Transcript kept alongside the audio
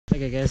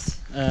Okay guys,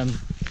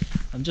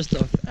 I'm just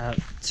off out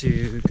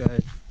to go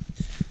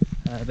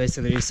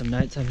basically do some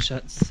nighttime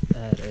shots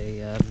at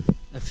a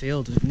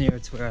field near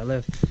to where I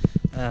live.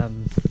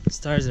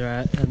 Stars are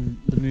out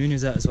and the moon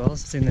is out as well,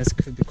 so I think this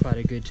could be quite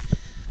a good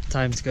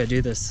time to go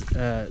do this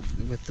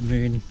with the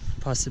moon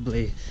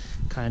possibly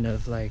kind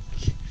of like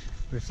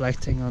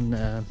reflecting on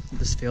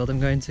this field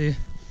I'm going to.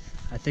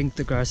 I think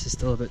the grass is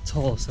still a bit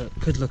tall, so it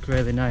could look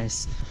really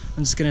nice.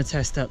 I'm just going to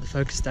test out the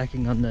focus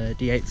stacking on the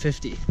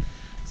D850,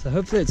 so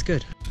hopefully it's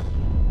good.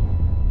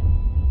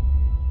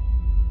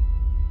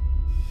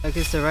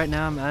 Okay, so right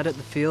now I'm out at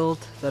the field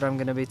that I'm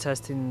going to be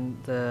testing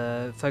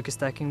the focus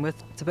stacking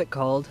with. It's a bit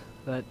cold,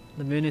 but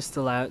the moon is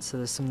still out, so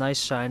there's some nice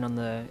shine on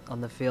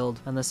the field,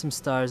 and there's some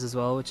stars as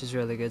well, which is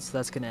really good, so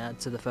that's going to add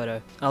to the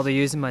photo. I'll be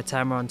using my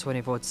Tamron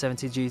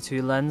 24-70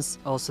 G2 lens,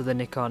 also the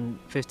Nikon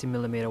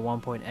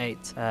 50mm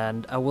 1.8,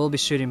 and I will be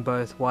shooting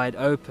both wide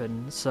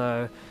open,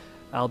 so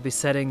I'll be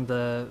setting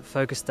the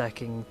focus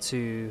stacking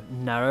to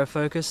narrow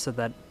focus so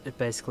that it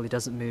basically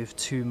doesn't move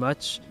too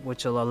much,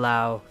 which will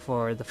allow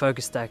for the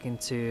focus stacking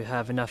to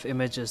have enough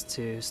images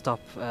to stop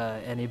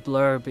any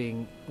blur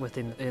being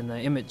in the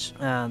image.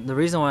 The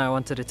reason why I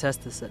wanted to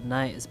test this at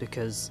night is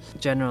because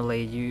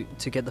generally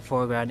to get the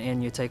foreground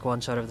in, you take one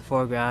shot of the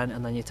foreground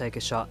and then you take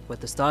a shot with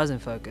the stars in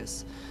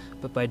focus.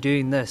 But by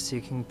doing this, you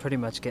can pretty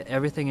much get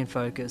everything in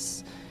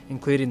focus,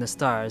 including the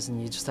stars,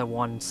 and you just have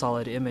one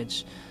solid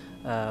image.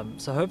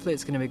 So hopefully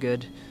it's going to be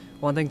good.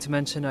 One thing to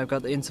mention, I've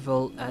got the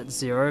interval at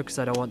 0 because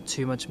I don't want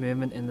too much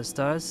movement in the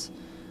stars.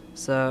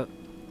 So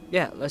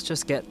yeah, let's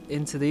just get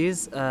into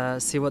these,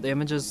 see what the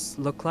images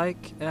look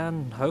like,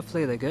 and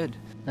hopefully they're good.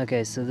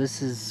 Okay, so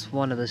this is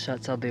one of the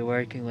shots I'll be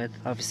working with.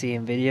 Obviously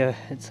in video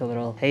it's a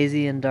little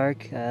hazy and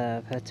dark.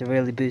 I've had to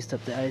really boost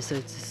up the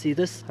ISO to see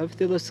this.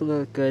 Hopefully it looks a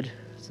little good.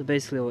 So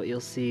basically what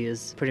you'll see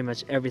is pretty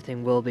much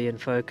everything will be in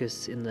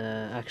focus in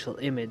the actual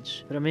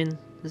image. But I mean,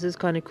 this is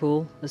kind of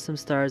cool. There's some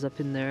stars up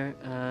in there,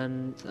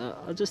 and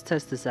I'll just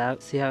test this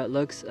out, see how it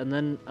looks, and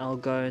then I'll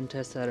go and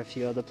test out a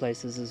few other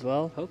places as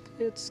well.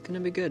 Hopefully it's gonna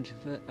be good.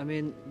 But I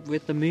mean,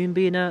 with the moon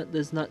being out,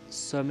 there's not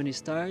so many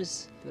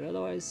stars, but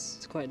otherwise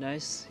it's quite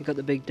nice. You got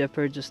the Big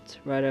Dipper just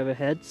right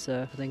overhead,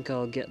 so I think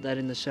I'll get that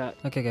in the shot.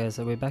 Okay guys,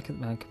 so we're back at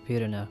my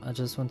computer now. I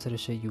just wanted to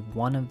show you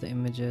one of the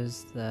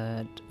images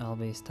that I'll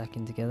be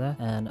stacking together,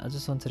 and I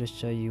just wanted to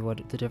show you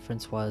what the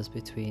difference was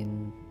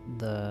between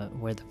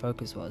where the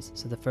focus was.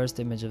 So the first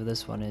image of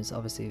this one is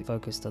obviously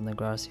focused on the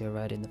grass here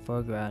right in the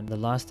foreground. The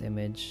last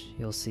image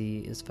you'll see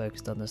is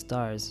focused on the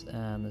stars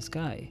and the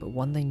sky. But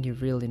one thing you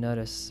really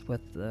notice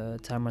with the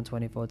Tamron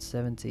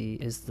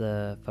 24-70 is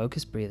the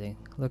focus breathing.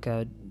 Look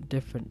how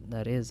different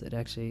that is. It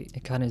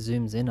kind of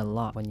zooms in a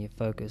lot when you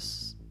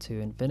focus to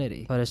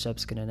infinity.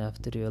 Photoshop's gonna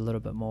have to do a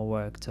little bit more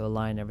work to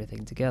align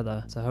everything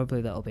together, so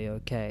hopefully that'll be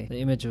okay. The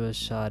image was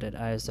shot at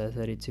ISO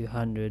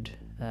 3200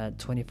 at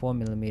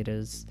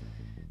 24mm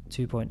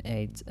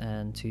 2.8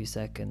 and 2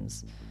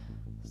 seconds.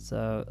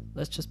 So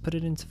let's just put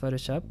it into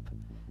Photoshop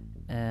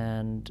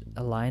and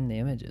align the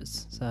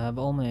images. So I have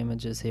all my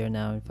images here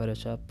now in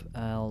Photoshop.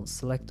 I'll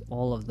select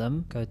all of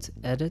them, go to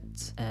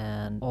edit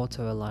and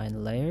auto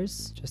align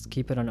layers. Just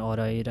keep it on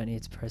auto, you don't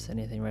need to press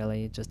anything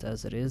really, just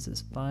as it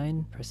is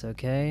fine. Press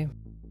OK.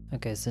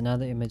 Okay, so now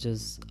the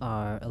images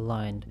are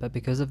aligned, but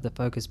because of the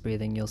focus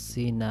breathing, you'll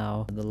see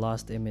now the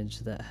last image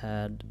that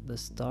had the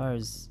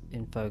stars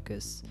in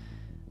focus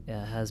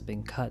has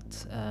been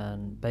cut,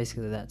 and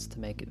basically that's to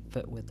make it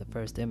fit with the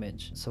first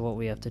image. So what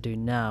we have to do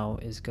now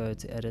is go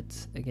to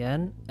edit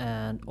again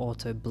and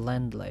auto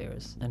blend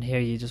layers, and here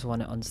you just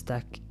want to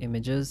unstack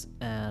images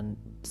and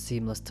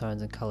seamless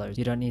tones and colors.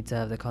 You don't need to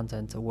have the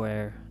content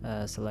aware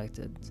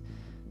selected,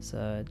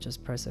 so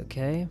just press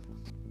OK.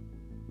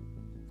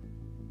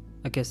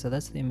 Okay, so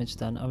that's the image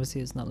done. Obviously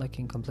it's not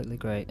looking completely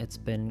great. It's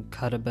been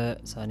cut a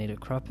bit, so I need to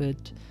crop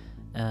it,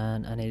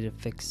 and I need to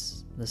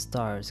fix the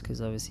stars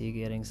because obviously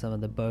you're getting some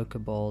of the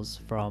bokeh balls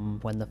from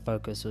when the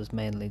focus was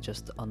mainly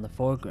just on the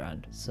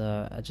foreground.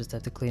 So I just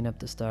have to clean up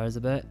the stars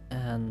a bit,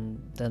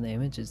 and then the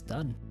image is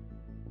done.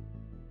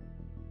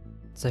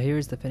 So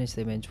here's the finished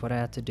image. What I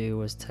had to do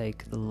was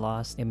take the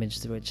last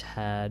image which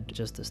had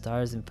just the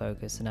stars in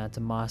focus, and I had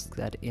to mask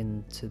that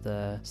into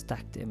the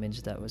stacked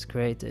image that was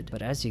created.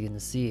 But as you can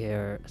see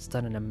here, it's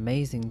done an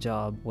amazing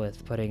job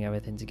with putting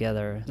everything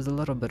together. There's a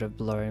little bit of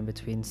blur in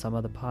between some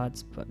of the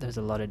parts, but there's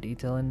a lot of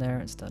detail in there.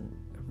 It's done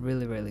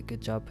really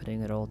good job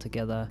putting it all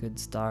together. Good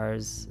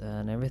stars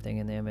and everything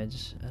in the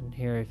image. And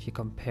here if you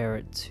compare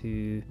it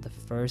to the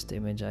first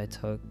image I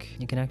took,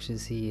 you can actually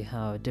see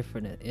how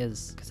different it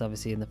is, because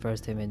obviously in the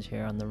first image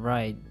here on the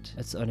right,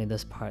 it's only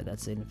this part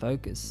that's in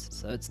focus.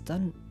 So it's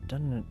done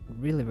done a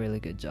really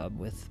good job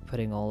with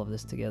putting all of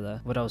this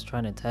together. What I was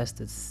trying to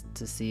test is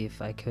to see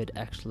if I could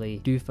actually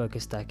do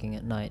focus stacking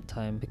at night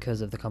time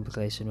because of the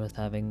complication with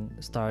having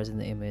stars in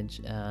the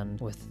image, and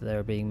with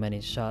there being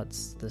many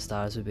shots the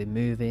stars would be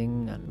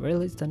moving, and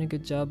really it's done a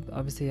good job.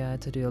 Obviously I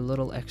had to do a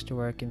little extra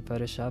work in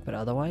Photoshop, but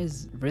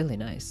otherwise really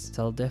nice.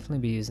 So I'll definitely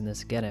be using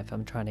this again if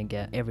I'm trying to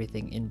get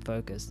everything in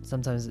focus.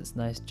 Sometimes it's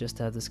nice just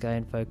to have the sky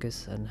in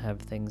focus and have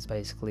things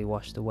basically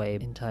washed away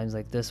in times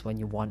like this when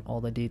you want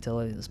all the detail,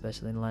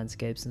 especially in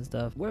landscapes and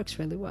stuff. Works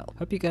really well.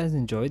 Hope you guys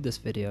enjoyed this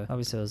video.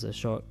 Obviously it was a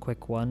short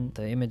quick one.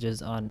 The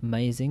images aren't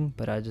amazing,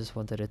 but I just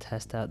wanted to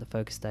test out the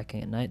focus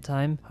stacking at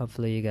nighttime.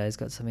 Hopefully you guys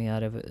got something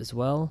out of it as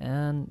well,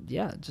 and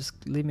yeah,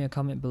 just leave me a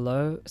comment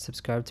below,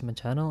 subscribe to my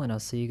channel, and I'll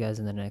see you guys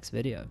in the next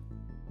video.